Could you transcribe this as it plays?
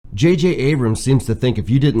J.J. Abrams seems to think if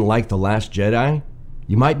you didn't like The Last Jedi,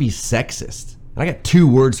 you might be sexist. And I got 2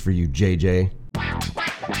 words for you, J.J.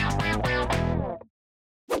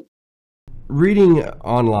 Reading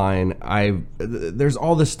online, there's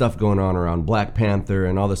all this stuff going on around Black Panther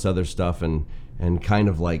and all this other stuff, and kind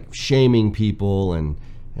of like shaming people, and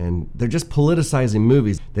they're just politicizing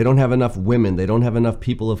movies. They don't have enough women. They don't have enough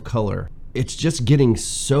people of color. It's just getting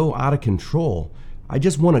so out of control. I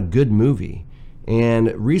just want a good movie.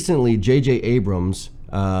 And recently, J.J. Abrams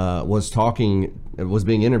was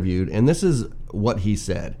being interviewed, and this is what he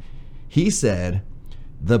said. He said,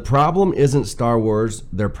 "The problem isn't Star Wars,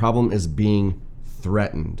 their problem is being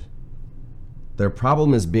threatened." Their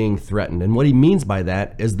problem is being threatened. And what he means by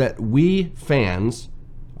that is that we fans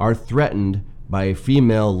are threatened by a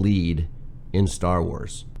female lead in Star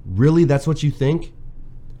Wars. Really, that's what you think?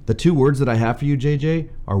 The 2 words that I have for you, JJ,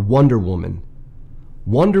 are Wonder Woman.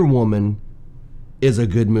 Wonder Woman is a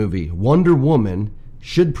good movie. Wonder Woman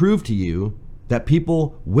should prove to you that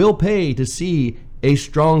people will pay to see a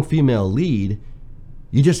strong female lead.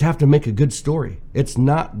 You just have to make a good story. It's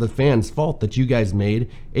not the fans' fault that you guys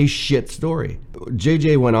made a shit story.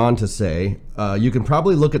 JJ went on to say, you can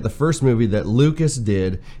probably look at the first movie that Lucas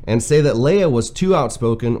did and say that Leia was too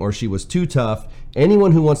outspoken or she was too tough.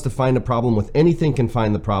 Anyone who wants to find a problem with anything can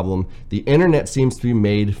find the problem. The internet seems to be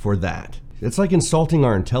made for that. It's like insulting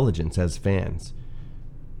our intelligence as fans.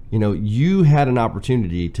 You know, you had an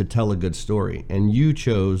opportunity to tell a good story and you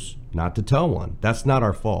chose not to tell one. That's not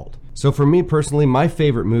our fault. So for me personally, my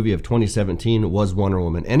favorite movie of 2017 was Wonder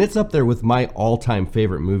Woman, and it's up there with my all-time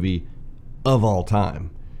favorite movie of all time.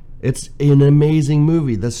 It's an amazing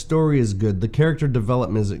movie. The story is good. The character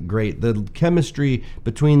development is great. The chemistry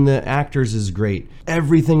between the actors is great.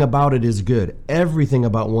 Everything about it is good. Everything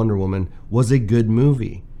about Wonder Woman was a good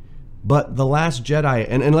movie. But The Last Jedi,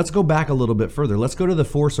 and let's go back a little bit further. Let's go to The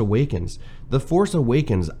Force Awakens. The Force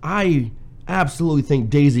Awakens, I absolutely think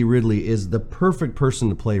Daisy Ridley is the perfect person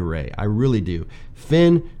to play Rey. I really do.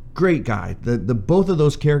 Finn, great guy. The both of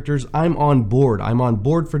those characters, I'm on board. I'm on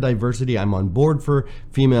board for diversity. I'm on board for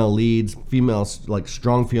female leads,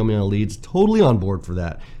 strong female leads. Totally on board for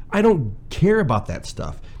that. I don't care about that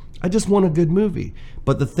stuff. I just want a good movie.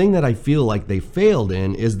 But the thing that I feel like they failed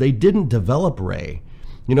in is they didn't develop Rey.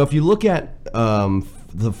 You know, if you look at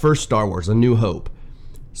the first Star Wars, A New Hope,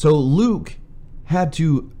 so Luke had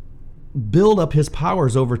to build up his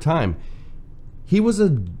powers over time. He was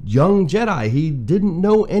a young Jedi. He didn't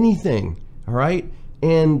know anything, all right?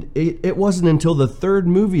 And it wasn't until the 3rd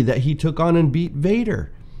movie that he took on and beat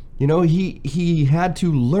Vader. You know, he had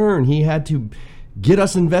to learn. He had to get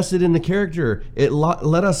us invested in the character. It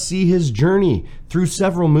let us see his journey through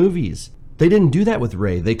several movies. They didn't do that with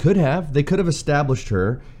Rey. They could have. They could have established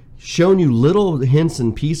her, shown you little hints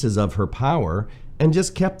and pieces of her power, and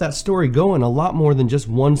just kept that story going a lot more than just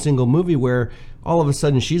one single movie where all of a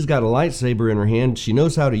sudden she's got a lightsaber in her hand, she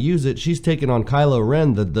knows how to use it, she's taking on Kylo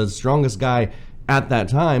Ren, the strongest guy at that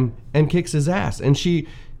time, and kicks his ass. And she,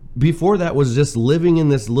 before that, was just living in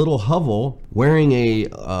this little hovel, wearing a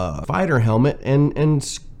fighter helmet and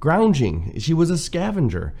scrounging. She was a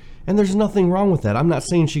scavenger. And there's nothing wrong with that. I'm not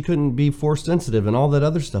saying she couldn't be force sensitive and all that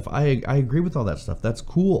other stuff. I agree with all that stuff. That's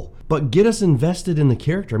cool. But get us invested in the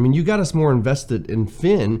character. I mean, you got us more invested in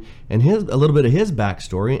Finn and a little bit of his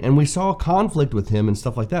backstory, and we saw conflict with him and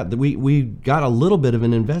stuff like that. We got a little bit of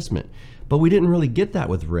an investment, but we didn't really get that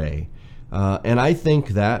with Rey. And I think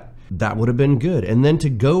that would have been good. And then to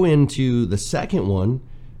go into the second one,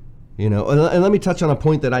 you know, and let me touch on a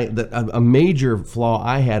point that a major flaw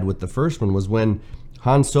I had with the first one was when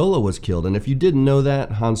Han Solo was killed. And if you didn't know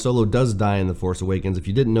that, Han Solo does die in The Force Awakens. If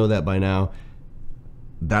you didn't know that by now,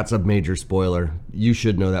 that's a major spoiler. You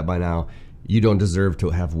should know that by now. You don't deserve to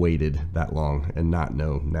have waited that long and not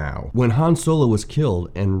know now. When Han Solo was killed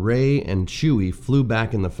and Rey and Chewie flew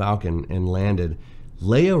back in the Falcon and landed,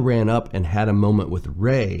 Leia ran up and had a moment with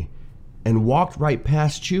Rey and walked right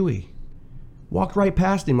past Chewie. Walked right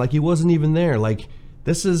past him like he wasn't even there. Like,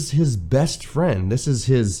 this is his best friend. This is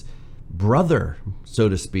his brother, so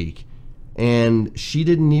to speak. And she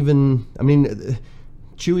didn't even, I mean,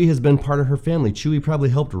 Chewie has been part of her family. Chewie probably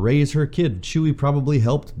helped raise her kid. Chewie probably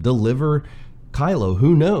helped deliver Kylo.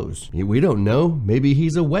 Who knows? We don't know. Maybe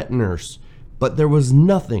he's a wet nurse. But there was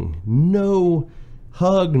nothing. No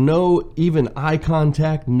hug, no even eye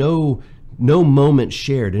contact, no moment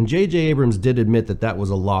shared. And J.J. Abrams did admit that was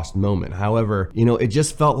a lost moment. However, you know, it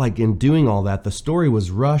just felt like in doing all that, the story was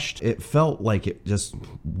rushed. It felt like it just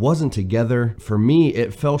wasn't together. For me,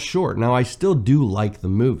 it fell short. Now, I still do like the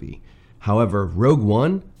movie. However, Rogue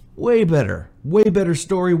One, way better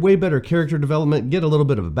story, way better character development, get a little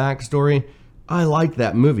bit of a backstory. I like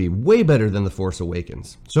that movie way better than The Force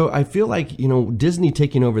Awakens. So I feel like, Disney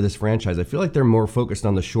taking over this franchise, I feel like they're more focused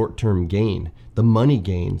on the short-term gain, the money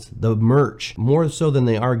gains, the merch, more so than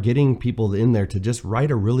they are getting people in there to just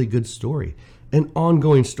write a really good story, an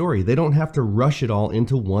ongoing story. They don't have to rush it all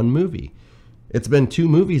into one movie. It's been 2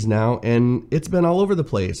 movies now, and it's been all over the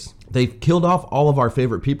place. They've killed off all of our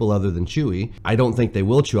favorite people other than Chewie. I don't think they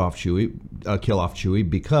will kill off Chewie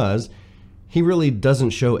because he really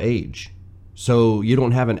doesn't show age. So you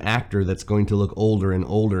don't have an actor that's going to look older and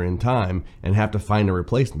older in time and have to find a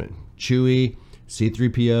replacement. Chewie,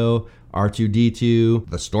 C-3PO, R2-D2,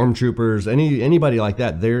 the Stormtroopers, anybody like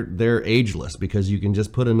that, they're ageless because you can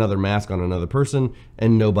just put another mask on another person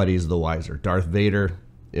and nobody's the wiser. Darth Vader,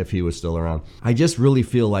 if he was still around. I just really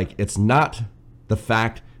feel like it's not the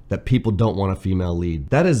fact that people don't want a female lead.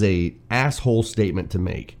 That is a asshole statement to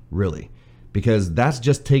make, really, because that's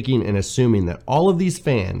just taking and assuming that all of these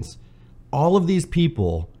fans, all of these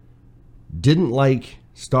people didn't like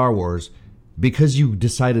Star Wars because you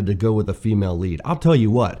decided to go with a female lead. I'll tell you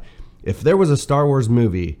what, if there was a Star Wars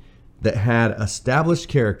movie that had established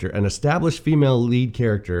character, an established female lead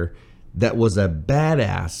character that was a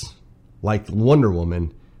badass like Wonder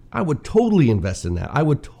Woman, I would totally invest in that. I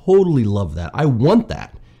would totally love that. I want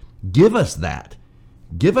that. Give us that.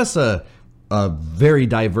 Give us a very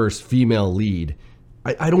diverse female lead.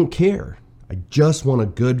 I don't care. I just want a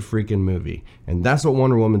good freaking movie. And that's what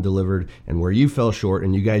Wonder Woman delivered, and where you fell short,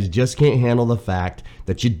 and you guys just can't handle the fact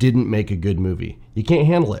that you didn't make a good movie. You can't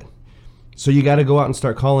handle it. So you got to go out and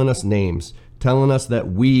start calling us names, telling us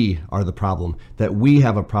that we are the problem, that we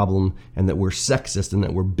have a problem, and that we're sexist and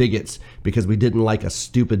that we're bigots because we didn't like a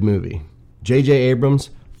stupid movie. J.J. Abrams,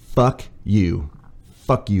 fuck you.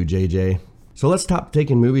 Fuck you, J.J. So let's stop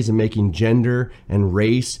taking movies and making gender and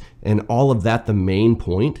race and all of that the main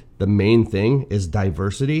point. The main thing is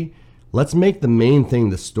diversity. Let's make the main thing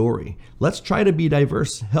the story. Let's try to be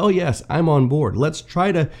diverse. Hell yes, I'm on board. Let's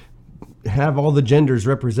try to have all the genders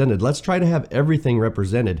represented. Let's try to have everything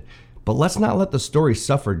represented. But let's not let the story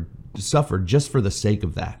suffer just for the sake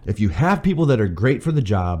of that. If you have people that are great for the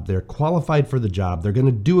job, they're qualified for the job, they're going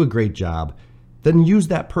to do a great job, then use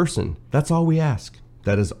that person. That's all we ask.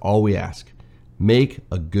 That is all we ask. Make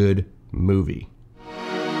a good movie.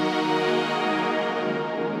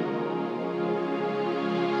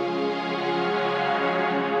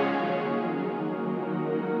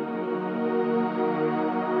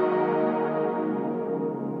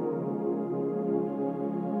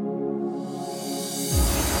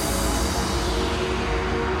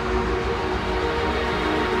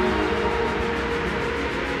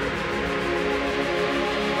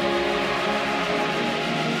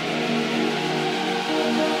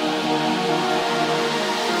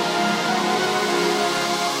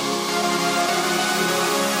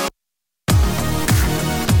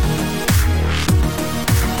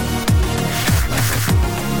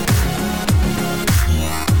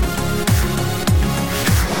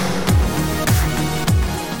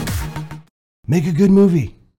 Make a good movie.